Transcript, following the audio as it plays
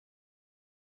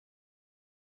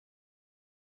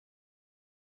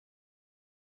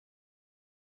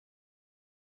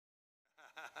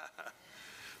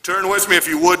Turn with me, if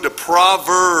you would, to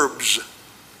Proverbs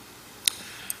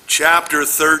chapter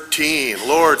 13.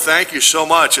 Lord, thank you so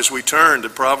much as we turn to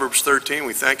Proverbs 13.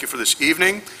 We thank you for this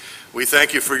evening. We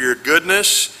thank you for your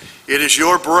goodness. It is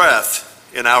your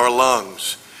breath in our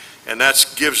lungs, and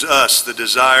that gives us the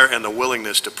desire and the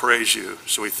willingness to praise you.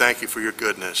 So we thank you for your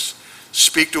goodness.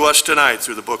 Speak to us tonight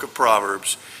through the book of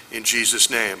Proverbs in Jesus'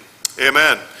 name.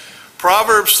 Amen.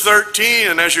 Proverbs 13,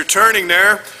 and as you're turning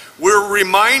there, we're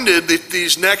reminded that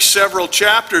these next several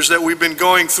chapters that we've been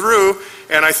going through,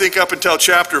 and I think up until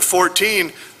chapter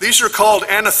 14, these are called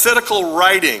antithetical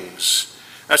writings.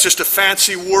 That's just a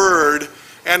fancy word.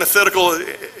 Antithetical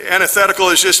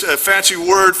is just a fancy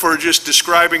word for just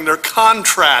describing their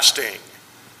contrasting.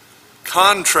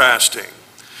 Contrasting.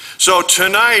 So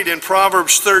tonight in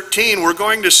Proverbs 13, we're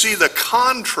going to see the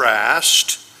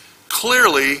contrast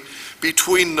clearly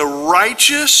between the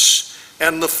righteous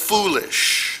and the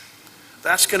foolish.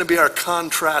 That's going to be our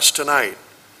contrast tonight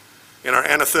in our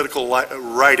antithetical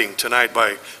writing tonight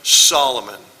by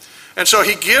Solomon. And so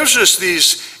he gives us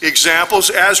these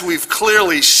examples as we've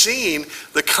clearly seen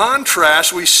the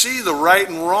contrast. We see the right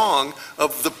and wrong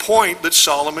of the point that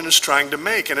Solomon is trying to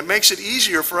make, and it makes it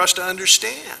easier for us to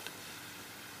understand.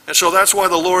 And so that's why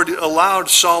the Lord allowed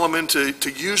Solomon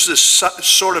to use this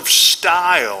sort of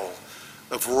style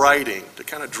of writing to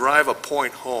kind of drive a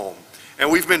point home. And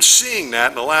we've been seeing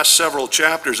that in the last several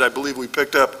chapters. I believe we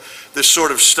picked up this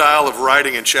sort of style of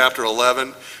writing in chapter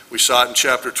 11. We saw it in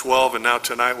chapter 12, and now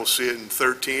tonight we'll see it in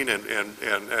 13, and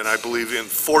I believe in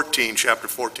 14, chapter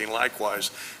 14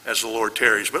 likewise, as the Lord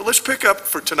tarries. But let's pick up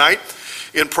for tonight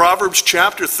in Proverbs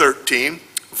chapter 13,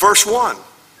 verse 1.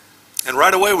 And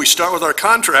right away we start with our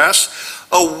contrast.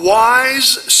 A wise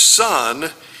son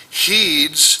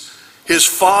heeds his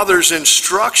father's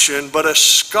instruction, but a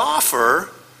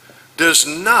scoffer does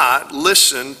not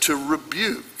listen to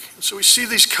rebuke. So we see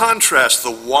these contrasts,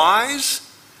 the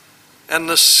wise and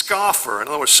the scoffer. In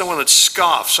other words, someone that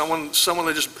scoffs, someone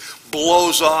that just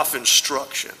blows off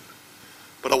instruction.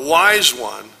 But a wise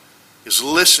one is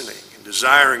listening and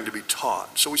desiring to be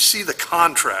taught. So we see the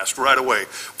contrast right away.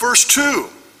 Verse 2,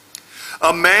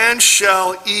 a man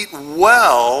shall eat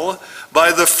well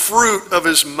by the fruit of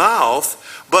his mouth,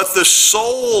 but the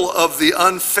soul of the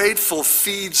unfaithful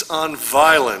feeds on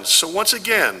violence. So once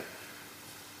again,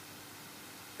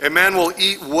 a man will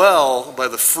eat well by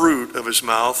the fruit of his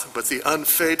mouth, but the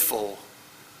unfaithful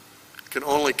can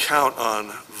only count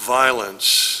on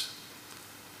violence.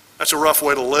 That's a rough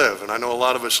way to live, and I know a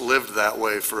lot of us lived that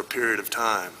way for a period of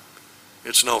time.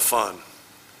 It's no fun.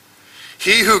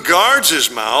 He who guards his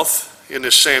mouth, in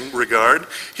this same regard,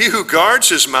 he who guards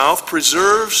his mouth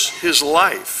preserves his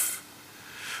life.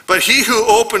 But he who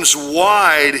opens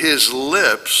wide his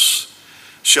lips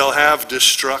shall have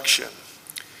destruction.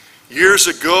 Years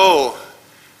ago,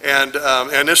 and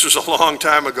this was a long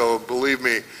time ago, believe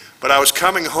me, but I was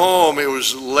coming home. It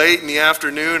was late in the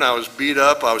afternoon. I was beat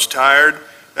up. I was tired.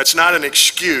 That's not an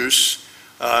excuse.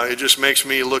 It just makes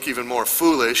me look even more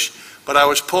foolish. But I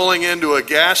was pulling into a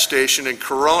gas station in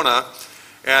Corona,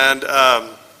 and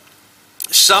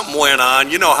something went on.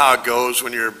 You know how it goes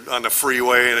when you're on the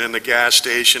freeway and in the gas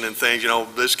station and things. You know,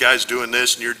 this guy's doing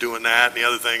this and you're doing that and the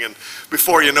other thing. And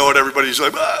before you know it, everybody's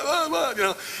like, you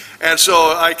know. And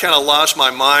so I kind of lost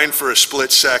my mind for a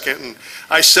split second. And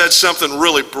I said something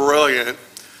really brilliant,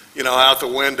 you know, out the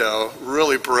window,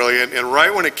 really brilliant. And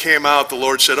right when it came out, the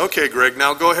Lord said, okay, Greg,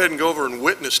 now go ahead and go over and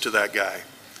witness to that guy.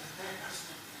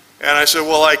 And I said,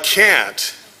 well, I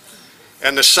can't.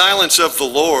 And the silence of the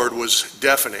Lord was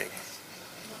deafening.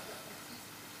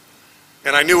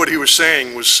 And I knew what he was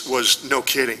saying was no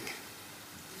kidding.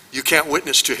 You can't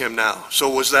witness to him now. So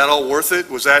was that all worth it?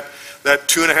 Was that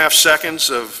 2.5 seconds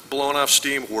of blowing off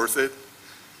steam worth it?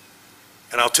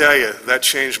 And I'll tell you, that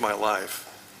changed my life.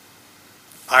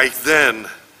 I then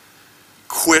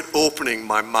quit opening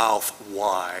my mouth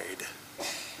wide.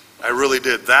 I really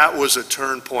did. That was a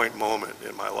turn point moment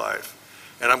in my life.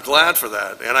 And I'm glad for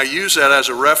that. And I use that as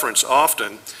a reference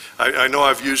often. I know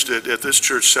I've used it at this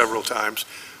church several times.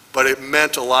 But it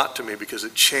meant a lot to me because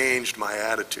it changed my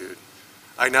attitude.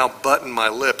 I now button my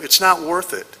lip. It's not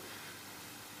worth it.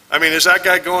 I mean, is that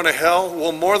guy going to hell?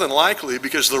 Well, more than likely,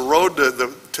 because the road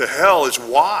to hell is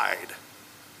wide.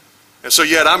 And so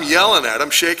yet I'm yelling at him,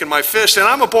 shaking my fist, and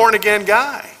I'm a born-again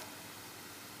guy.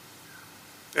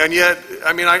 And yet,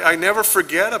 I mean, I never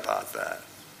forget about that.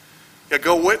 Yeah,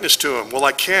 go witness to him. Well,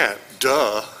 I can't.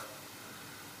 Duh.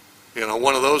 You know,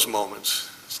 one of those moments.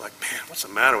 It's like, man, what's the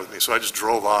matter with me? So I just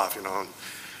drove off, you know.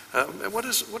 And, what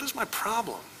is my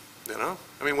problem? You know?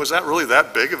 I mean, was that really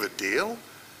that big of a deal?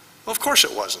 Well, of course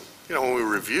it wasn't. You know, when we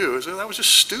review, that was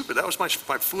just stupid. That was my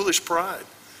foolish pride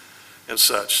and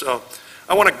such. So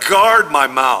I want to guard my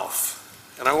mouth,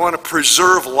 and I want to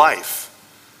preserve life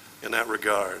in that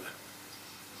regard.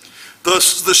 The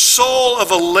soul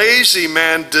of a lazy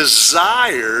man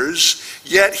desires,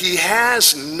 yet he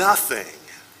has nothing.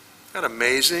 Isn't that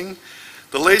amazing?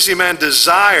 The lazy man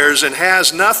desires and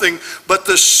has nothing, but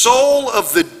the soul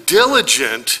of the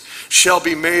diligent shall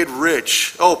be made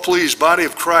rich. Oh, please, body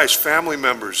of Christ, family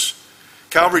members,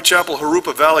 Calvary Chapel,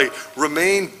 Jurupa Valley,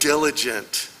 remain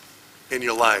diligent in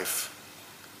your life.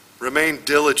 Remain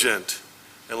diligent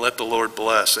and let the Lord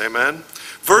bless. Amen?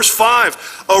 Verse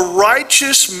 5, a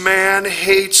righteous man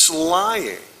hates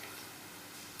lying,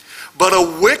 but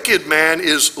a wicked man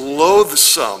is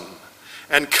loathsome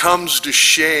and comes to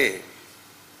shame.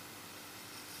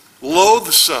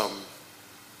 Loathsome.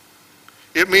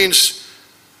 It means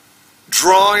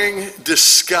drawing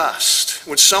disgust.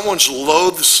 When someone's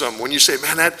loathsome, when you say,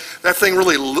 man,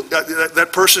 that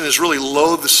person is really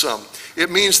loathsome, it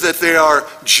means that they are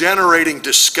generating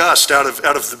disgust out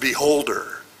of the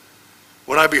beholder.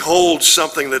 When I behold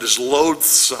something that is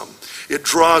loathsome, it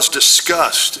draws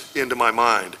disgust into my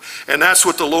mind. And that's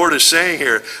what the Lord is saying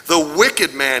here. The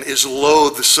wicked man is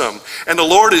loathsome. And the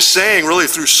Lord is saying, really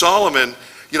through Solomon,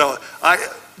 you know,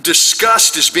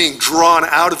 disgust is being drawn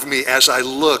out of me as I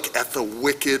look at the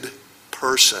wicked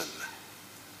person.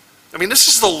 I mean, this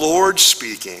is the Lord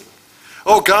speaking.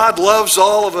 Oh, God loves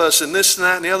all of us and this and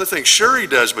that and the other thing. Sure he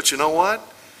does, but you know what?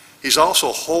 He's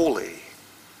also holy.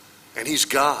 And he's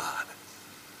God.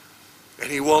 And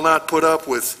he will not put up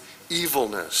with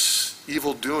evilness,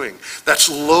 evil doing. That's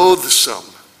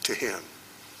loathsome to him.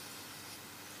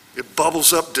 It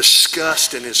bubbles up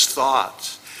disgust in his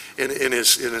thoughts, in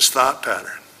his thought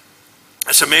pattern.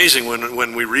 It's amazing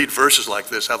when we read verses like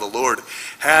this, how the Lord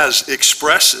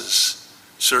expresses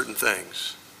certain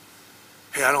things.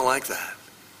 Hey, I don't like that.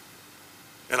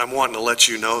 And I'm wanting to let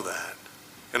you know that.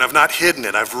 And I've not hidden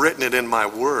it. I've written it in my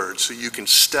word so you can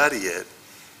study it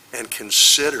and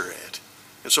consider it.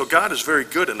 And so God is very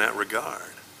good in that regard.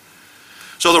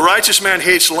 So the righteous man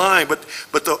hates lying, but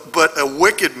a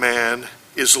wicked man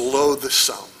is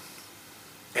loathsome.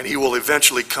 And he will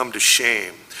eventually come to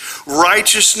shame.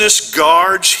 Righteousness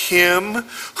guards him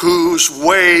whose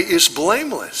way is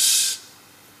blameless.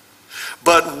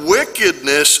 But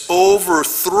wickedness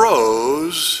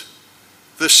overthrows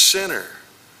the sinner.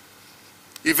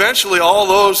 Eventually all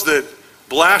those that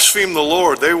blaspheme the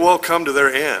Lord, they will come to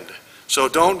their end. So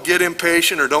don't get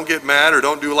impatient or don't get mad or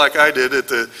don't do like I did at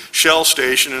the Shell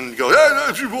station and go,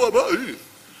 hey,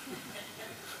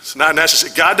 it's not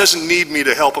necessary. God doesn't need me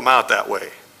to help him out that way.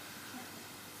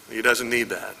 He doesn't need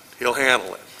that. He'll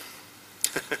handle it.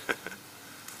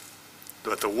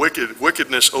 But the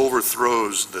wickedness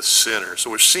overthrows the sinner. So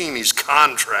we're seeing these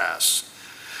contrasts.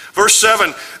 Verse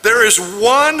 7, there is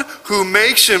one who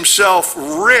makes himself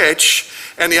rich,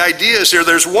 and the idea is here,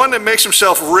 there's one that makes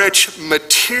himself rich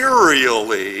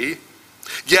materially,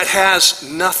 yet has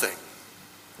nothing.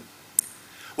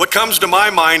 What comes to my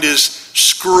mind is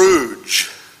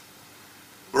Scrooge.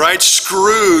 Right?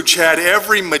 Scrooge had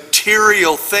every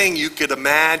material thing you could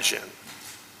imagine.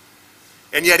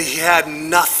 And yet he had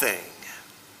nothing.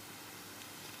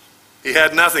 He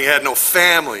had nothing. He had no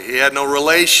family. He had no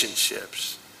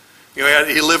relationships. You know,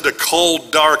 he lived a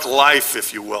cold, dark life,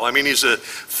 if you will. I mean, he's a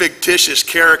fictitious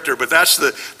character, but that's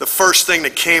the first thing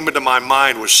that came into my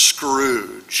mind was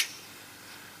Scrooge.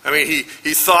 I mean,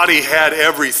 he thought he had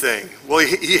everything. Well,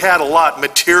 he had a lot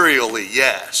materially,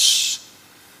 yes.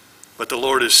 But the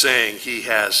Lord is saying he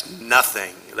has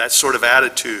nothing. That sort of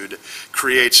attitude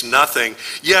creates nothing.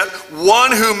 Yet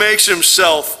one who makes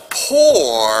himself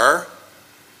poor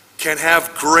can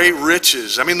have great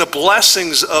riches. I mean, the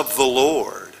blessings of the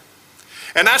Lord.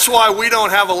 And that's why we don't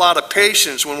have a lot of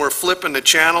patience when we're flipping the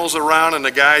channels around and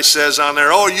the guy says on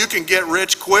there, oh, you can get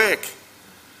rich quick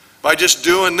by just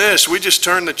doing this. We just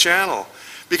turn the channel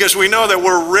because we know that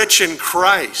we're rich in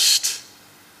Christ.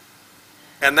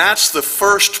 And that's the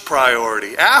first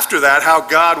priority. After that, how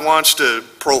God wants to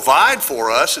provide for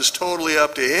us is totally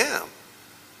up to him.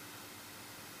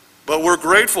 But we're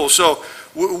grateful. So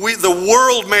the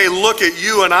world may look at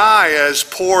you and I as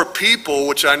poor people,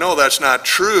 which I know that's not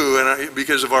true and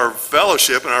because of our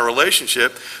fellowship and our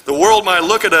relationship. The world might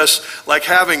look at us like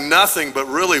having nothing, but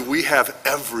really we have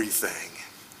everything.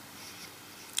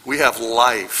 We have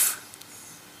life.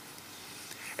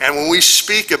 And when we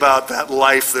speak about that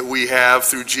life that we have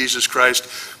through Jesus Christ,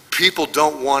 people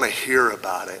don't want to hear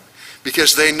about it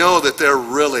because they know that they're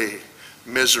really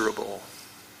miserable.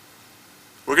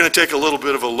 We're going to take a little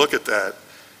bit of a look at that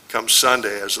come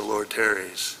Sunday as the Lord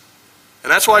tarries.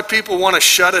 And that's why people want to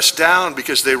shut us down,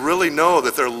 because they really know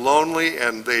that they're lonely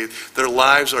and their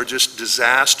lives are just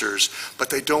disasters, but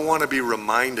they don't want to be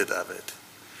reminded of it.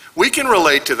 We can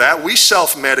relate to that. We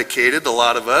self-medicated, a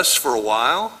lot of us, for a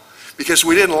while, because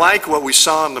we didn't like what we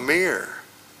saw in the mirror.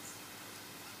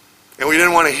 And we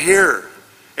didn't want to hear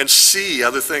and see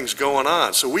other things going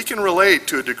on. So we can relate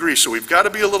to a degree. So we've got to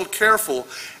be a little careful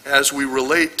as we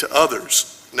relate to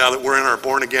others now that we're in our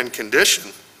born-again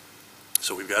condition.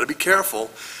 So we've got to be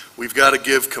careful. We've got to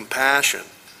give compassion.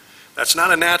 That's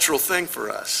not a natural thing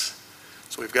for us.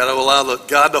 So we've got to allow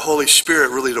God, the Holy Spirit,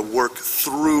 really to work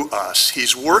through us.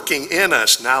 He's working in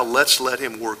us. Now let's let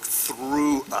him work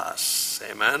through us.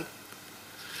 Amen?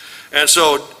 And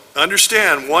so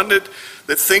understand, one that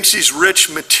thinks he's rich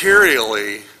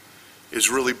materially is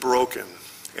really broken.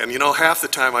 And you know, half the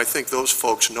time I think those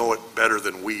folks know it better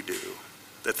than we do,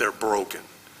 that they're broken.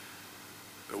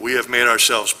 But we have made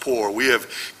ourselves poor. We have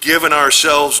given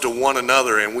ourselves to one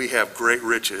another, and we have great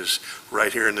riches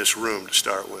right here in this room to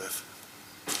start with.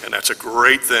 And that's a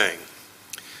great thing.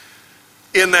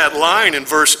 In that line in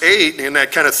verse 8, in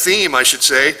that kind of theme, I should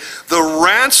say, the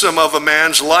ransom of a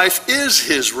man's life is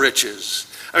his riches.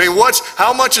 I mean,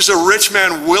 how much is a rich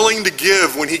man willing to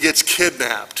give when he gets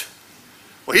kidnapped?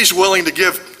 Well, he's willing to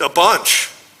give a bunch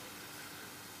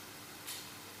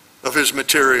of his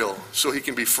material so he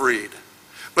can be freed.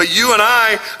 But you and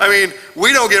I mean,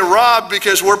 we don't get robbed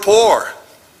because we're poor.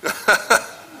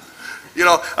 You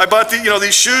know, I bought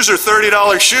these shoes are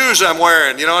 $30 shoes I'm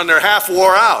wearing, and they're half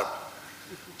wore out.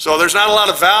 So there's not a lot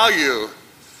of value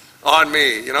on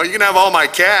me. You can have all my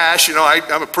cash.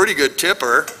 I'm a pretty good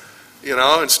tipper,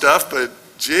 and stuff, but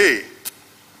gee,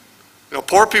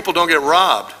 poor people don't get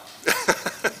robbed.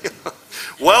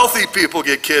 Wealthy people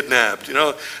get kidnapped.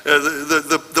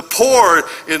 The poor,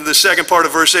 in the second part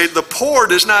of verse 8, the poor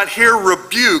does not hear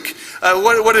rebuke.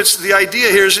 What it's the idea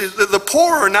here is the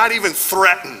poor are not even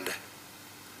threatened.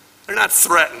 They're not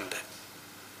threatened.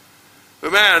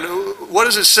 But man, what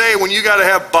does it say when you got to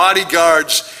have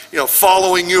bodyguards,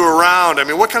 following you around? I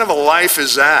mean, what kind of a life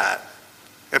is that?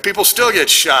 And people still get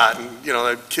shot. And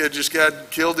that kid just got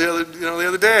killed the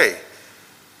other day.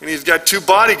 And he's got 2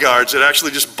 bodyguards that actually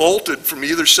just bolted from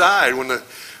either side when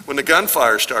the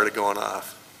gunfire started going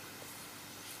off.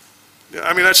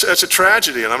 I mean, that's a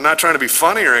tragedy, and I'm not trying to be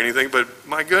funny or anything, but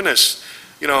my goodness,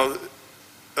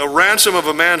 a ransom of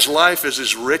a man's life is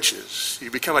his riches. You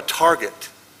become a target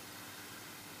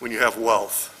when you have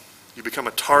wealth. You become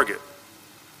a target.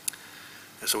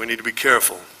 And so we need to be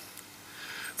careful.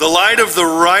 The light of the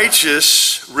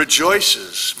righteous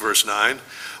rejoices, verse 9.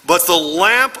 But the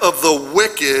lamp of the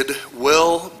wicked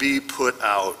will be put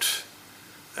out.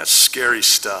 That's scary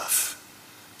stuff.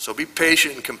 So be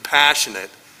patient and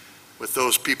compassionate with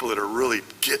those people that are really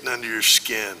getting under your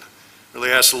skin.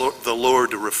 Really ask the Lord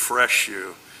to refresh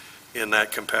you in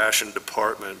that compassion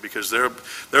department, because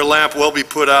their lamp will be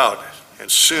put out, and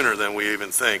sooner than we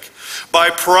even think. By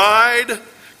pride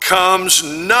comes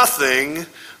nothing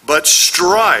but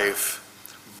strife.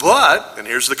 But, and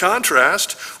here's the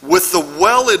contrast, with the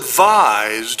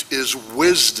well-advised is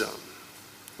wisdom.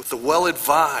 With the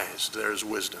well-advised there is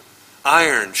wisdom.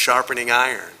 Iron sharpening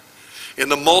iron. In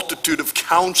the multitude of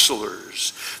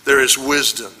counselors there is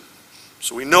wisdom.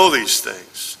 So we know these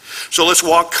things. So let's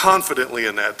walk confidently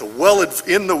in that. With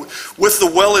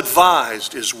the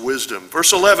well-advised is wisdom.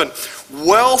 Verse 11,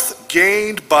 wealth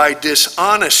gained by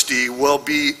dishonesty will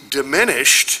be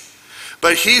diminished,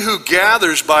 but he who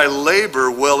gathers by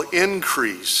labor will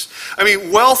increase. I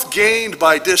mean, wealth gained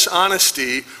by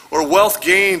dishonesty or wealth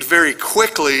gained very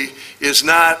quickly is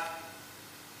not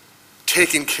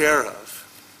taken care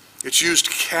of. It's used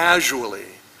casually.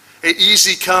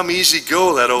 Easy come, easy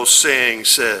go, that old saying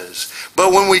says.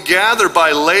 But when we gather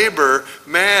by labor,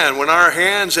 man, when our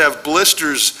hands have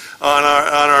blisters on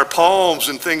our palms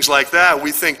and things like that,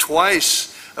 we think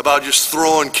twice about just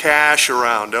throwing cash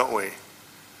around, don't we?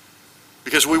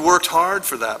 Because we worked hard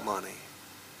for that money.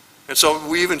 And so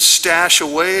we even stash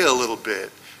away a little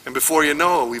bit. And before you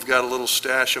know it, we've got a little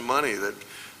stash of money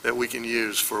that we can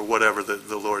use for whatever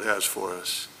the Lord has for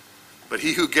us. But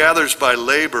he who gathers by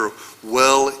labor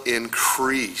will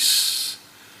increase,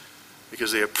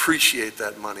 because they appreciate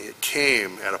that money. It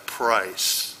came at a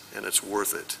price, and it's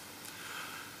worth it.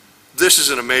 This is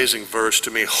an amazing verse to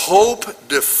me. Hope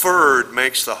deferred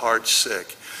makes the heart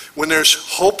sick. When there's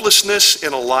hopelessness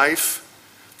in a life,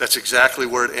 that's exactly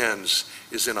where it ends,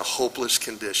 is in a hopeless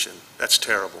condition. That's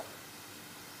terrible.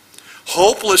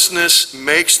 Hopelessness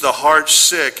makes the heart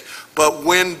sick, but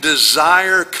when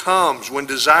desire comes, when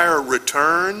desire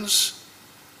returns,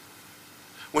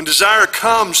 when desire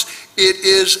comes, it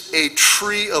is a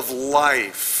tree of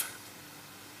life.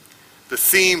 The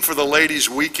theme for the ladies'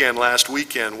 weekend last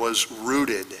weekend was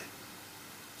rooted.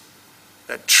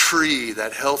 That tree,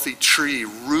 that healthy tree,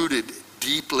 rooted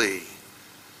deeply,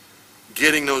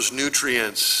 getting those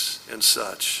nutrients and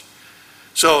such.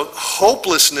 So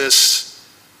hopelessness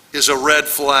is a red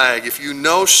flag. If you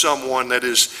know someone that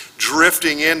is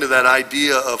drifting into that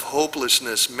idea of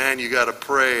hopelessness, man, you got to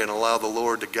pray and allow the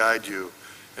Lord to guide you,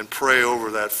 and pray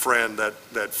over that friend,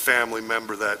 that family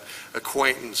member, that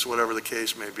acquaintance, whatever the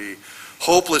case may be.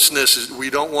 Hopelessness is, we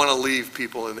don't want to leave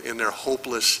people in their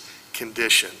hopeless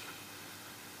condition.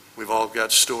 We've all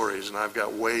got stories, and I've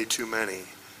got way too many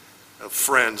of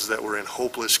friends that were in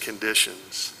hopeless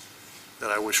conditions that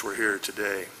I wish were here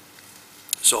today.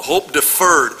 So hope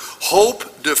deferred,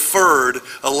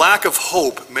 a lack of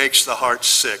hope makes the heart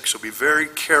sick. So be very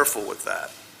careful with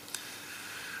that.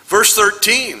 Verse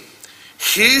 13,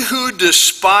 he who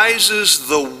despises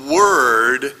the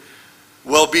word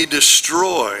will be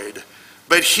destroyed,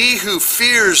 but he who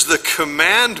fears the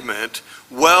commandment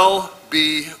will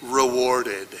be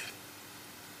rewarded.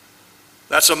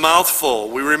 That's a mouthful.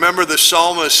 We remember the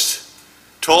psalmist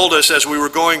told us as we were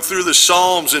going through the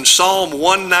Psalms, in Psalm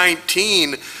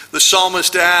 119, the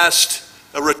psalmist asked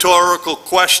a rhetorical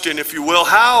question, if you will,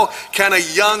 how can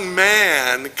a young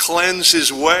man cleanse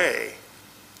his way?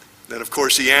 Then, of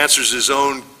course, he answers his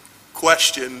own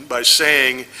question by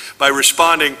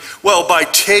responding, well, by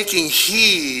taking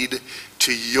heed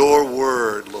to your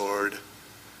word, Lord.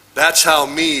 That's how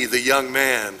me, the young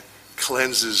man,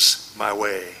 cleanses my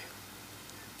way.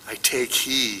 I take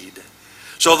heed.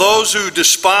 So those who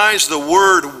despise the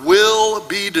word will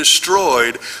be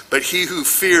destroyed, but he who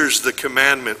fears the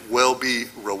commandment will be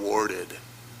rewarded.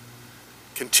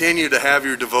 Continue to have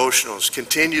your devotionals.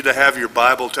 Continue to have your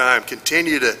Bible time.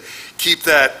 Continue to keep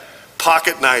that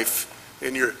pocket knife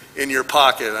in your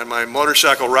pocket. On my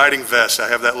motorcycle riding vest, I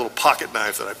have that little pocket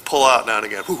knife that I pull out now and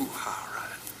again. All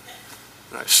right.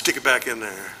 And I stick it back in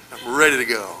there. I'm ready to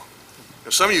go. Now,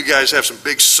 some of you guys have some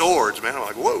big swords, man. I'm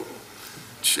like, whoa,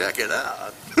 check it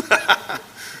out.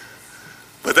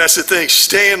 But that's the thing.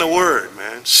 Stay in the Word,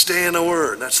 man. Stay in the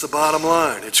Word. That's the bottom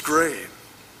line. It's great.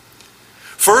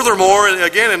 Furthermore,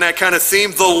 again, in that kind of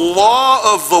theme, the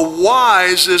law of the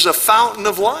wise is a fountain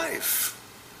of life,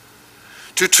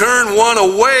 to turn one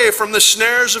away from the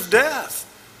snares of death.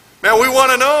 Man, we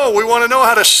want to know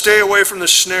how to stay away from the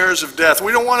snares of death.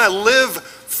 We don't want to live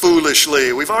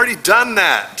foolishly. We've already done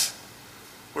that.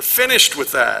 We're finished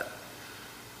with that.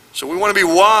 So we want to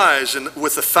be wise in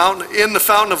the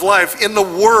fountain of life, in the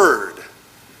Word,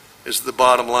 is the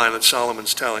bottom line that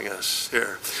Solomon's telling us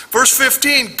here. Verse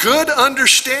 15, good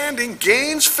understanding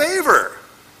gains favor,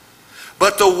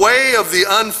 but the way of the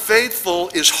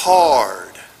unfaithful is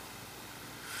hard.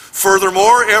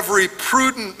 Furthermore, every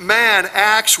prudent man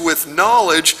acts with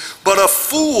knowledge, but a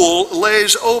fool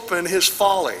lays open his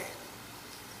folly.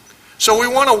 So we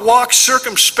want to walk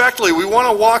circumspectly. We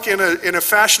want to walk in a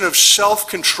fashion of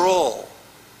self-control,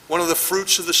 one of the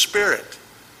fruits of the Spirit.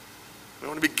 We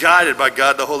want to be guided by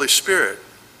God the Holy Spirit.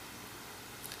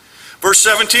 Verse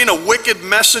 17, a wicked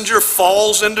messenger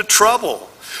falls into trouble,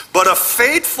 but a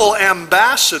faithful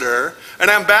ambassador, an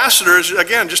ambassador is,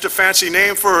 again, just a fancy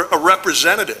name for a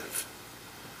representative.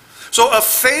 So a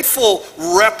faithful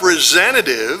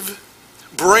representative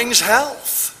brings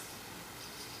health.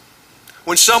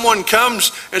 When someone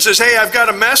comes and says, hey, I've got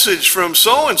a message from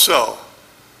so-and-so,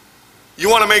 you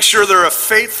want to make sure they're a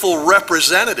faithful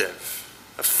representative,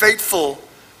 a faithful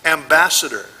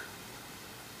ambassador.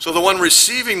 So the one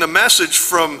receiving the message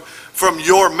from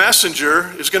your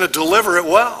messenger is going to deliver it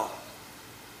well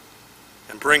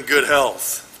and bring good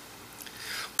health.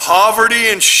 Poverty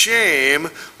and shame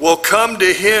will come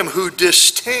to him who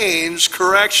disdains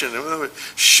correction,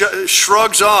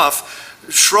 shrugs off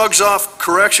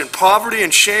correction. Poverty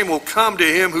and shame will come to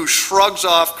him who shrugs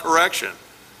off correction,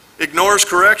 ignores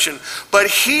correction. But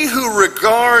he who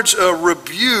regards a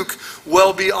rebuke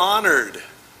will be honored.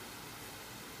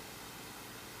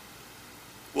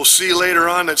 We'll see later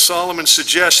on that Solomon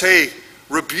suggests, hey,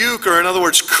 rebuke, or in other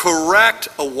words, correct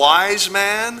a wise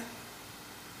man,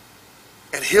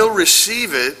 and he'll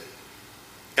receive it,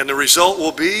 and the result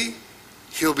will be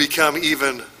he'll become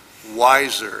even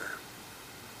wiser.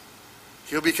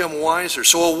 He'll become wiser.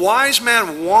 So a wise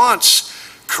man wants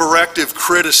corrective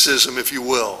criticism, if you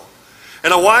will.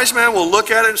 And a wise man will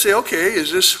look at it and say, okay,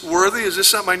 is this worthy? Is this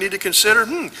something I need to consider?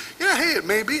 Yeah, hey, it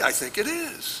may be. I think it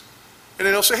is. And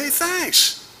then he'll say, hey,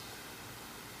 thanks.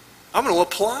 I'm going to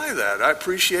apply that. I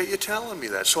appreciate you telling me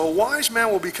that. So a wise man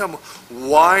will become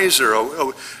wiser.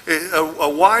 A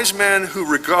wise man who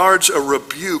regards a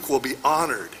rebuke will be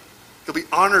honored. He'll be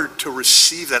honored to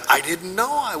receive that. I didn't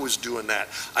know I was doing that.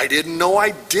 I didn't know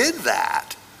I did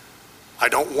that. I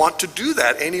don't want to do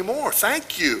that anymore.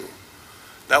 Thank you.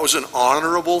 That was an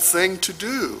honorable thing to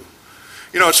do.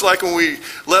 You know, it's like when we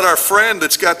let our friend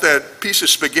that's got that piece of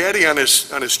spaghetti on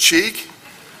his cheek,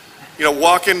 you know,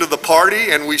 walk into the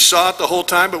party and we saw it the whole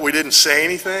time, but we didn't say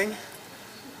anything.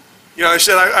 You know, I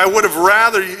said, I would have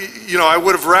rather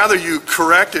you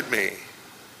corrected me,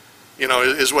 you know,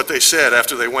 is what they said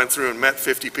after they went through and met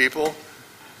 50 people.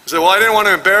 I said, well, I didn't want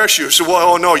to embarrass you. I said,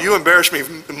 well, oh no, you embarrassed me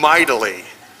mightily.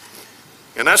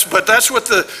 And that's what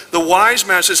the wise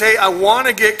man says, hey, I want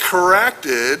to get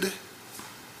corrected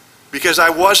because I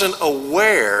wasn't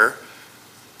aware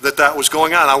that was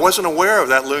going on. I wasn't aware of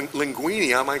that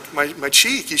linguine on my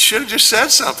cheek. He should have just said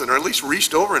something, or at least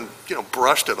reached over and, you know,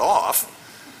 brushed it off.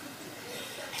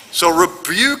 So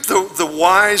rebuke the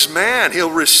wise man.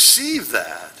 He'll receive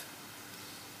that.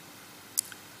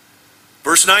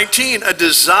 Verse 19, a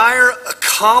desire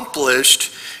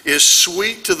accomplished is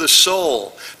sweet to the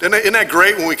soul. Isn't that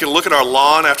great when we can look at our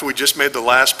lawn after we just made the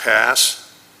last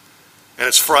pass, and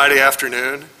it's Friday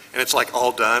afternoon, and it's like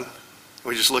all done?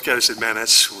 We just look at it and say, man,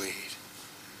 that's sweet.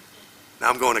 Now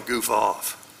I'm going to goof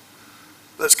off.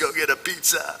 Let's go get a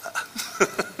pizza.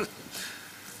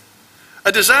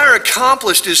 A desire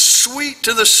accomplished is sweet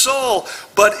to the soul,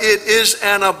 but it is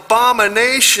an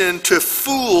abomination to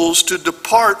fools to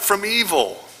depart from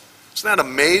evil. Isn't that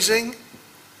amazing?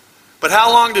 But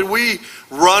how long did we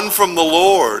run from the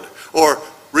Lord or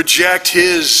reject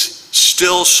his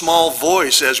still small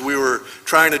voice as we were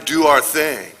trying to do our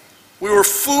thing? We were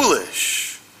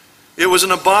foolish. It was an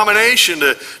abomination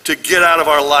to get out of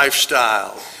our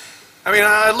lifestyle. I mean,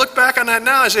 I look back on that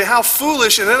now, I say, how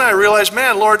foolish, and then I realize,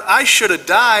 man, Lord, I should have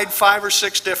died 5 or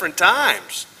 6 different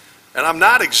times. And I'm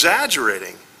not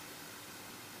exaggerating.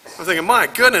 I'm thinking, my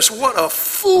goodness, what a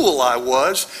fool I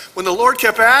was when the Lord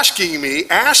kept asking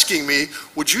me,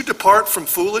 would you depart from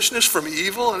foolishness, from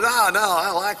evil? And no,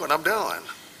 I like what I'm doing.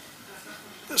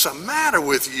 What's the matter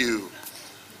with you?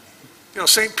 You know,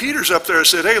 St. Peter's up there and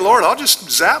said, hey, Lord, I'll just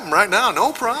zap him right now.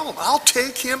 No problem. I'll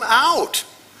take him out.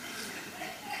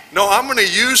 No, I'm going to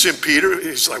use him, Peter.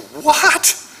 He's like,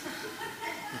 what?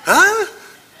 Huh?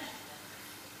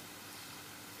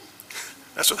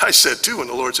 That's what I said too when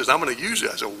the Lord says, I'm going to use you.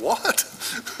 I said, what?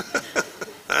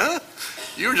 Huh?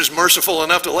 You were just merciful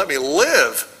enough to let me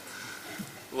live,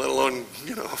 let alone,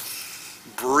 you know,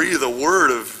 breathe a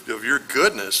word of your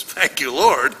goodness. Thank you,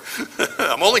 Lord.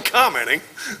 I'm only commenting.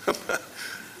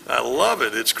 I love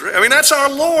it. It's great. I mean, that's our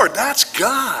Lord. That's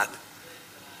God.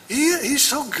 He's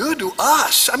so good to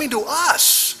us. I mean, to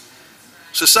us.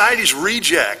 Society's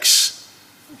rejects.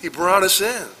 He brought us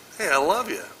in. Hey, I love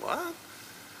you. What?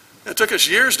 It took us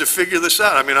years to figure this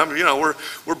out. I mean,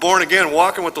 we're born again,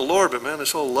 walking with the Lord, but man,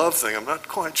 this whole love thing, I'm not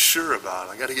quite sure about.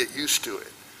 I got to get used to it.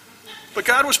 But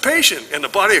God was patient, and the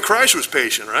body of Christ was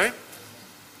patient, right?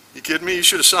 You kidding me? You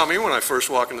should have saw me when I first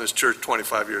walked into this church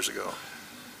 25 years ago.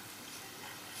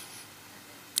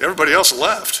 Everybody else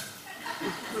left.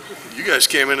 You guys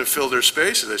came in and filled their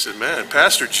spaces. I said, man,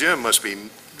 Pastor Jim must be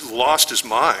lost his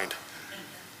mind.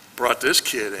 Brought this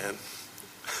kid in.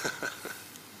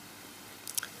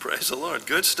 Praise the Lord.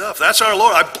 Good stuff. That's our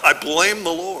Lord. I blame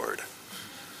the Lord.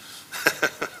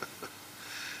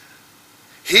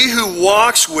 He who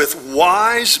walks with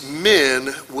wise men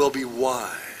will be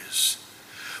wise,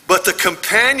 but the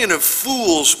companion of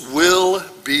fools will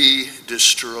be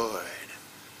destroyed.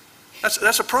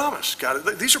 That's a promise. God,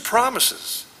 these are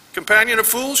promises. Companion of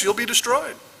fools, you'll be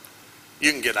destroyed.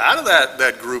 You can get out of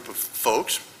that group of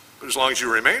folks, but as long as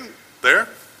you remain there,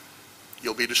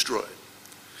 you'll be destroyed.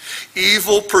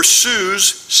 Evil pursues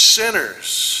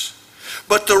sinners,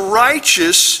 but to the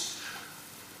righteous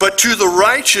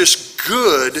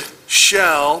good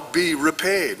shall be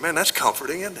repaid. Man, that's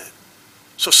comforting, isn't it?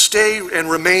 So stay and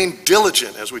remain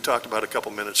diligent, as we talked about a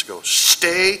couple minutes ago.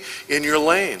 Stay in your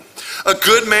lane. A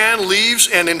good man leaves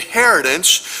an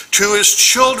inheritance to his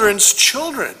children's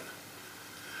children.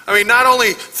 I mean, not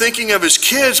only thinking of his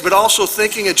kids, but also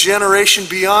thinking a generation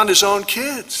beyond his own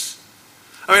kids.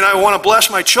 I mean, I want to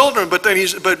bless my children, but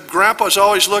Grandpa's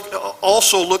always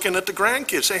also looking at the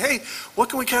grandkids. Say, hey, what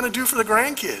can we kind of do for the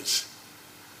grandkids?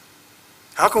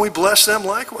 How can we bless them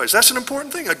likewise? That's an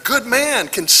important thing. A good man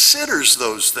considers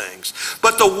those things.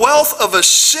 But the wealth of a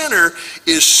sinner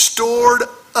is stored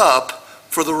up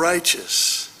for the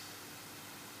righteous.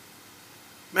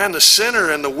 Man, the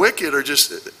sinner and the wicked are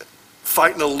just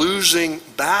fighting a losing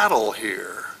battle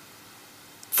here.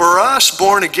 For us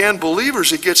born-again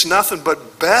believers, it gets nothing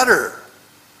but better.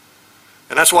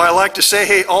 And that's why I like to say,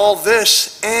 hey, all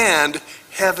this and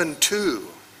heaven too.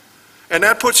 And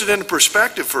that puts it into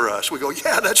perspective for us. We go,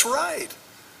 yeah, that's right.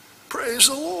 Praise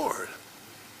the Lord.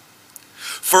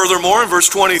 Furthermore, in verse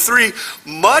 23,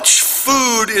 much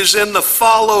food is in the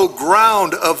fallow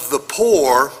ground of the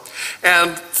poor,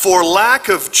 and for lack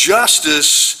of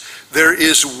justice there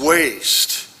is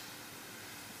waste.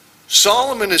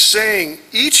 Solomon is saying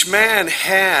each man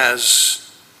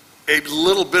has a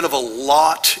little bit of a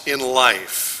lot in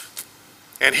life.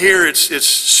 And here it's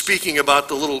speaking about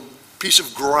the little piece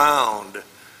of ground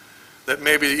that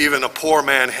maybe even a poor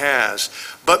man has.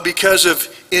 But because of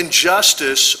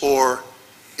injustice or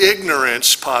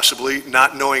ignorance, possibly,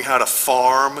 not knowing how to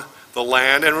farm the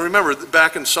land. And remember,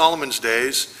 back in Solomon's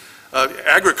days,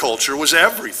 agriculture was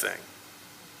everything.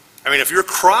 I mean, if your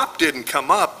crop didn't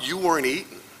come up, you weren't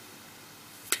eating.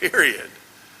 Period.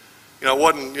 You know, it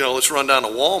wasn't, let's run down to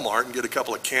Walmart and get a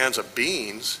couple of cans of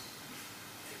beans.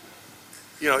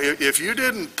 If you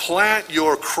didn't plant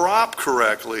your crop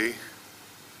correctly,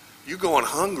 you're going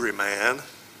hungry, man.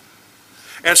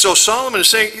 And so Solomon is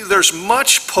saying there's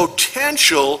much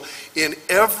potential in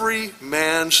every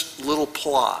man's little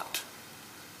plot,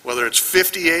 whether it's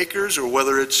 50 acres or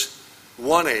whether it's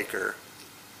 1 acre.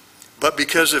 But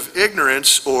because of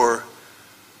ignorance or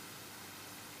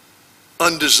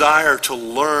undesire to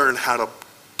learn how to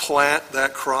plant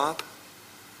that crop,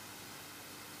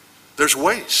 there's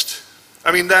waste.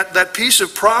 I mean, that piece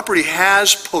of property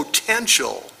has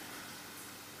potential,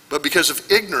 but because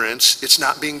of ignorance, it's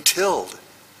not being tilled.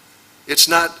 It's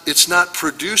not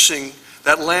producing,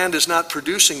 that land is not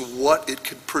producing what it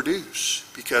could produce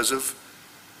because of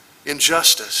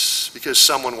injustice, because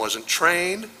someone wasn't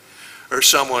trained or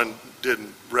someone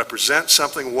didn't represent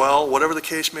something well, whatever the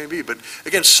case may be. But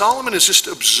again, Solomon is just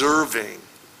observing.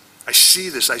 I see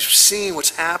this, I've seen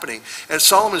what's happening. And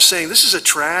Solomon is saying, this is a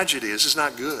tragedy, this is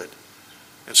not good.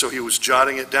 And so he was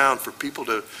jotting it down for people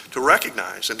to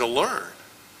recognize and to learn.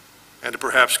 And to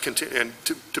perhaps continue, and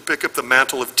to pick up the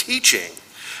mantle of teaching.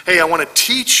 Hey, I want to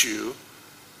teach you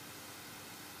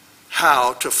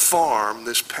how to farm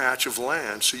this patch of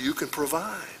land so you can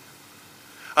provide.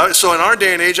 So in our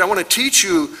day and age, I want to teach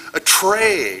you a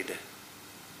trade.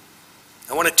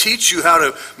 I want to teach you how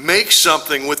to make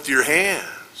something with your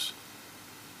hands.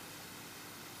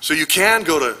 So you can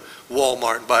go to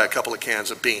Walmart and buy a couple of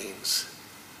cans of beans.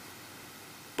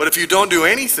 But if you don't do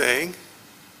anything,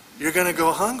 you're going to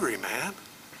go hungry, man.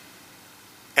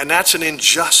 And that's an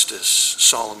injustice.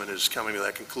 Solomon is coming to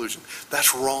that conclusion.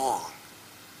 That's wrong.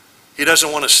 He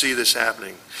doesn't want to see this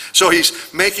happening. So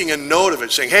he's making a note of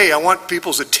it, saying, hey, I want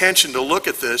people's attention to look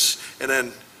at this, and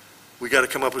then we got to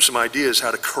come up with some ideas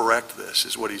how to correct this,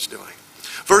 is what he's doing.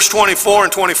 Verse 24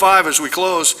 and 25 as we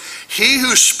close, he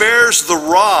who spares the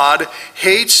rod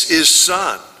hates his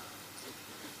son.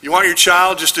 You want your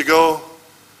child just to go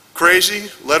crazy?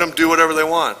 Let them do whatever they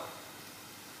want.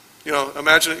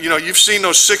 Imagine, you've seen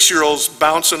those 6-year-olds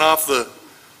bouncing off the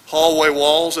hallway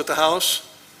walls at the house.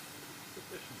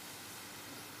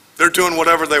 They're doing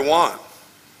whatever they want.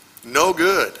 No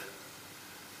good.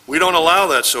 We don't allow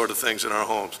that sort of things in our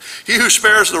homes. He who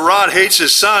spares the rod hates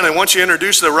his son, and once you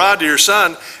introduce the rod to your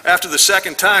son, after the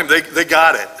second time, they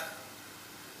got it.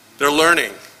 They're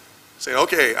learning. Say,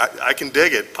 okay, I can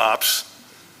dig it, Pops.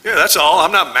 Yeah, that's all.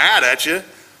 I'm not mad at you.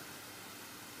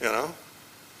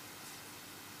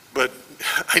 But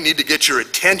I need to get your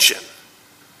attention.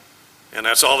 And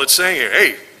that's all it's saying here.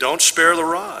 Hey, don't spare the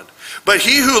rod. But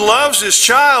he who loves his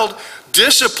child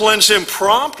disciplines him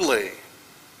promptly.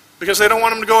 Because they don't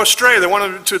want him to go astray. They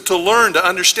want him to learn, to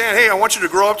understand. Hey, I want you to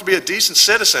grow up to be a decent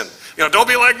citizen. Don't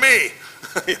be like me.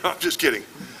 I'm just kidding.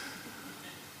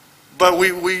 But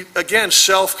we again,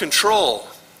 self-control.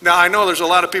 Now, I know there's a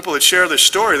lot of people that share this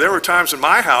story. There were times in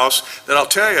my house that I'll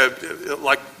tell you,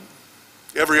 like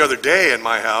every other day in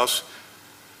my house,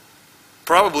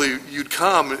 probably you'd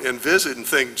come and visit and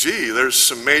think, gee, there's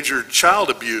some major child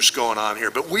abuse going on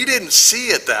here. But we didn't see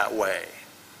it that way.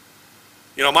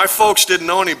 My folks didn't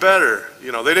know any better.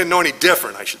 They didn't know any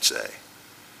different, I should say.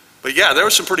 But yeah, there were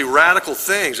some pretty radical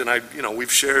things, and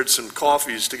we've shared some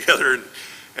coffees together,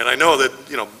 and I know that,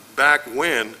 back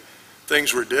when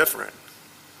things were different.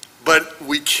 But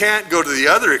we can't go to the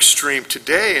other extreme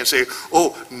today and say,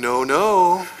 oh,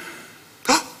 no.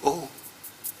 Oh.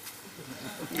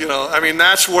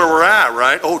 That's where we're at,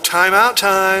 right? Oh, timeout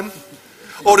time.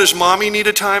 Oh, does mommy need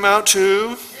a timeout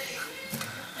too?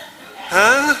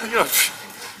 Huh?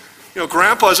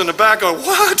 Grandpa's in the back going,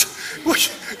 what?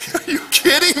 Are you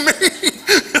kidding me?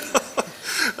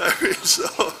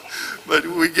 But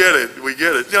we get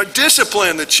it.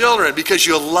 Discipline the children because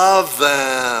you love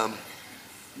them.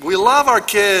 We love our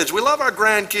kids. We love our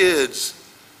grandkids.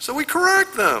 So we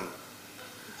correct them.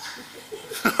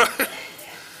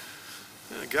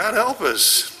 God help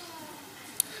us.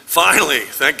 Finally,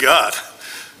 thank God.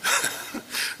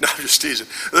 No, I'm just teasing.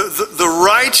 The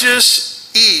righteous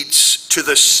eats to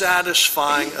the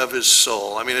satisfying of his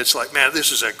soul. I mean, it's like, man,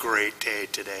 this is a great day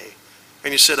today.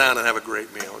 And you sit down and have a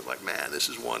great meal. It's like, man, this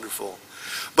is wonderful.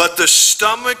 But the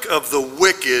stomach of the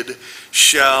wicked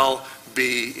shall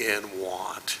be in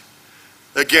want.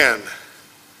 Again,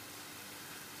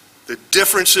 the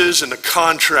differences and the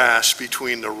contrast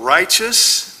between the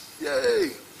righteous,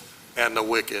 yay, and the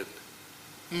wicked.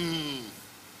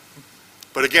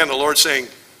 But again, the Lord's saying,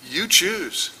 you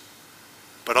choose.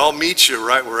 But I'll meet you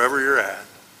right wherever you're at.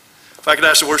 If I could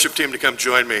ask the worship team to come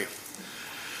join me.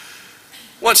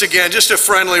 Once again, just a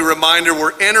friendly reminder,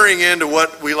 we're entering into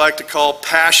what we like to call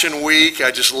Passion Week.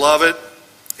 I just love it.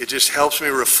 It just helps me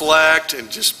reflect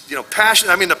and just, passion.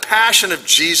 I mean, the passion of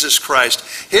Jesus Christ.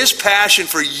 His passion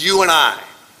for you and I.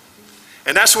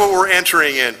 And that's what we're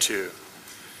entering into.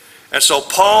 And so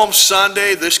Palm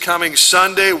Sunday, this coming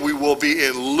Sunday, we will be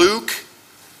in Luke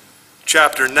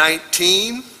chapter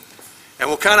 19. And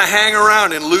we'll kind of hang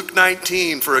around in Luke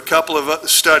 19 for a couple of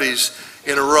studies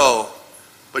in a row.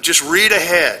 But just read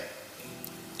ahead.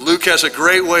 Luke has a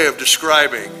great way of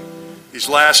describing these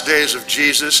last days of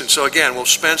Jesus. And so again, we'll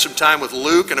spend some time with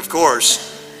Luke and of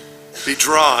course, be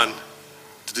drawn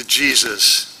to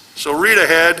Jesus. So read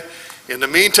ahead. In the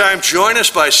meantime, join us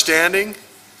by standing.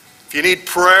 If you need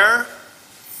prayer,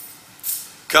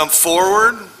 come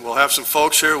forward. We'll have some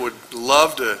folks here who would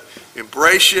love to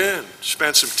embrace you and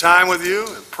spend some time with you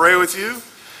and pray with you.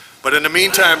 But in the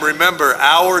meantime, remember,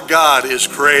 our God is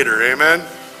greater. Amen?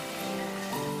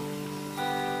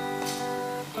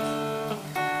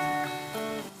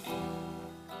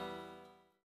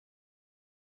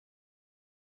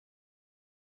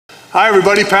 Hi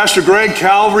everybody, Pastor Greg,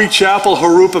 Calvary Chapel,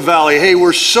 Jurupa Valley. Hey,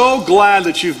 we're so glad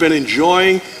that you've been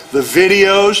enjoying the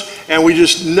videos, and we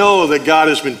just know that God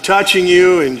has been touching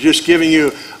you and just giving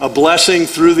you a blessing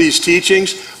through these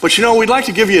teachings. But we'd like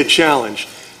to give you a challenge.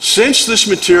 Since this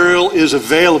material is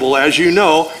available, as you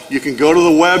know, you can go to the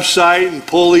website and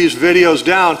pull these videos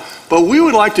down, but we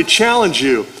would like to challenge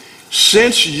you.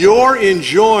 Since you're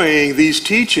enjoying these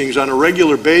teachings on a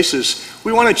regular basis,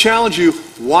 we want to challenge you,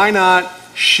 why not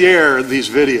share these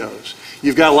videos?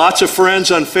 You've got lots of friends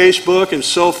on Facebook and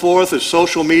so forth as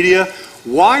social media.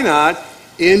 Why not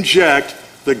inject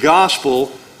the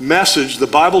gospel message, the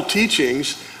Bible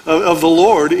teachings of the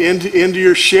Lord into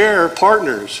your share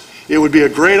partners? It would be a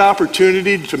great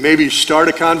opportunity to maybe start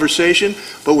a conversation,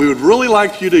 but we would really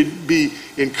like you to be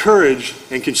encouraged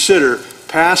and consider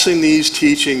passing these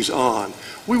teachings on.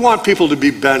 We want people to be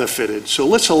benefited, so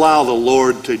let's allow the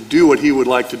Lord to do what He would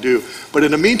like to do. But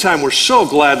in the meantime, we're so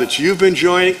glad that you've been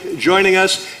joining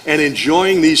us and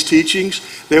enjoying these teachings.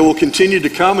 They will continue to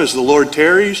come as the Lord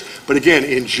tarries. But again,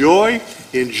 enjoy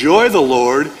the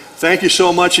Lord. Thank you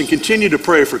so much, and continue to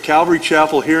pray for Calvary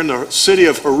Chapel here in the city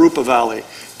of Jurupa Valley.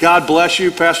 God bless you,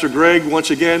 Pastor Greg,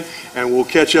 once again, and we'll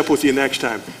catch up with you next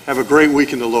time. Have a great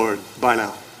week in the Lord. Bye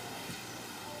now.